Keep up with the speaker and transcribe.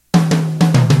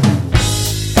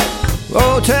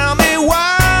tell me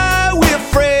why we're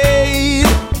afraid.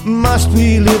 Must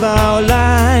we live our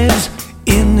lives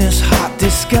in this hot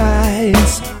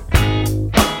disguise?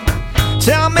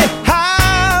 Tell me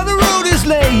how the road is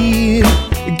laid.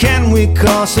 Can we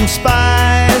call some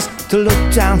spies to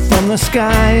look down from the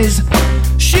skies?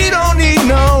 She don't need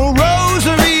no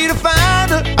rosary to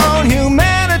find her own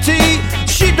humanity.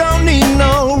 She don't need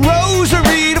no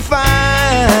rosary to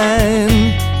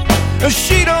find.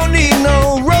 She don't need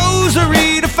no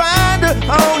rosary to find her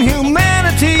own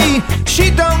humanity. She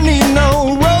don't need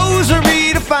no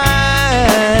rosary to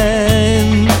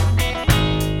find.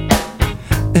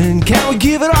 And can we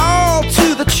give it all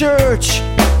to the church?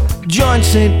 Join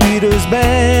St. Peter's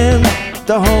band.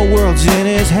 The whole world's in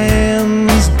his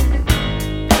hands.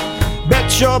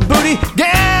 Bet your booty,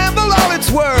 gamble all it's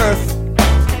worth.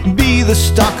 Be the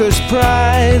stalker's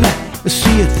pride.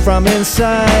 See it from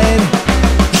inside.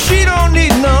 She don't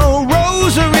need no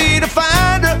rosary to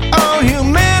find her own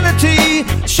humanity.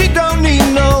 She don't need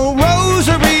no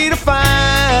rosary to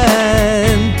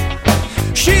find.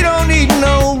 She don't need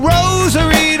no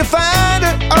rosary to find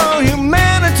her own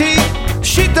humanity.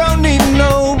 She don't need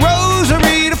no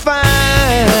rosary to find.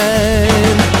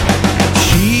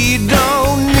 She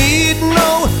don't need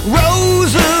no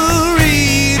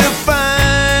rosary to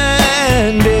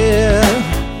find it.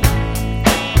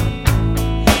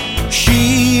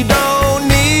 She don't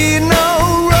need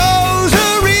no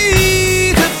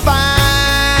rosary to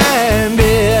find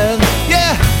it.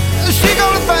 Yeah, she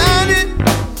gonna find it.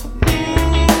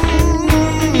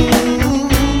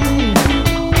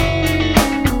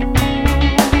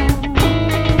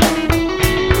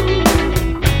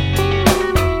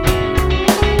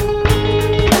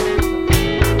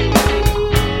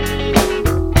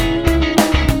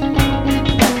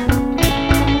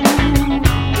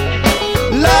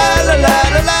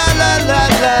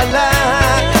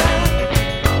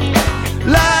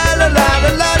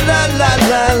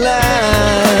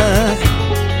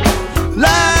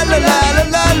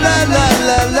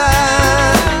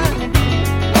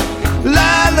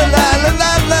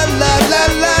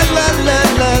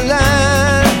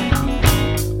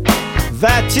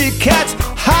 Vatican's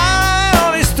high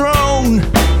on his throne.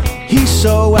 He's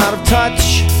so out of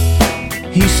touch.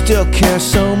 He still cares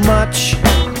so much.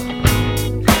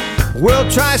 World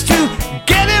tries to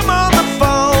get him on the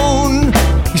phone.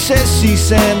 He says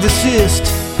cease and desist.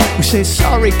 We say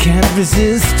sorry, can't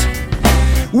resist.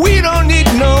 We don't need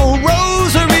no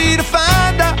rosary to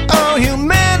find our own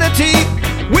humanity.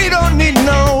 We don't need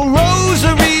no rosary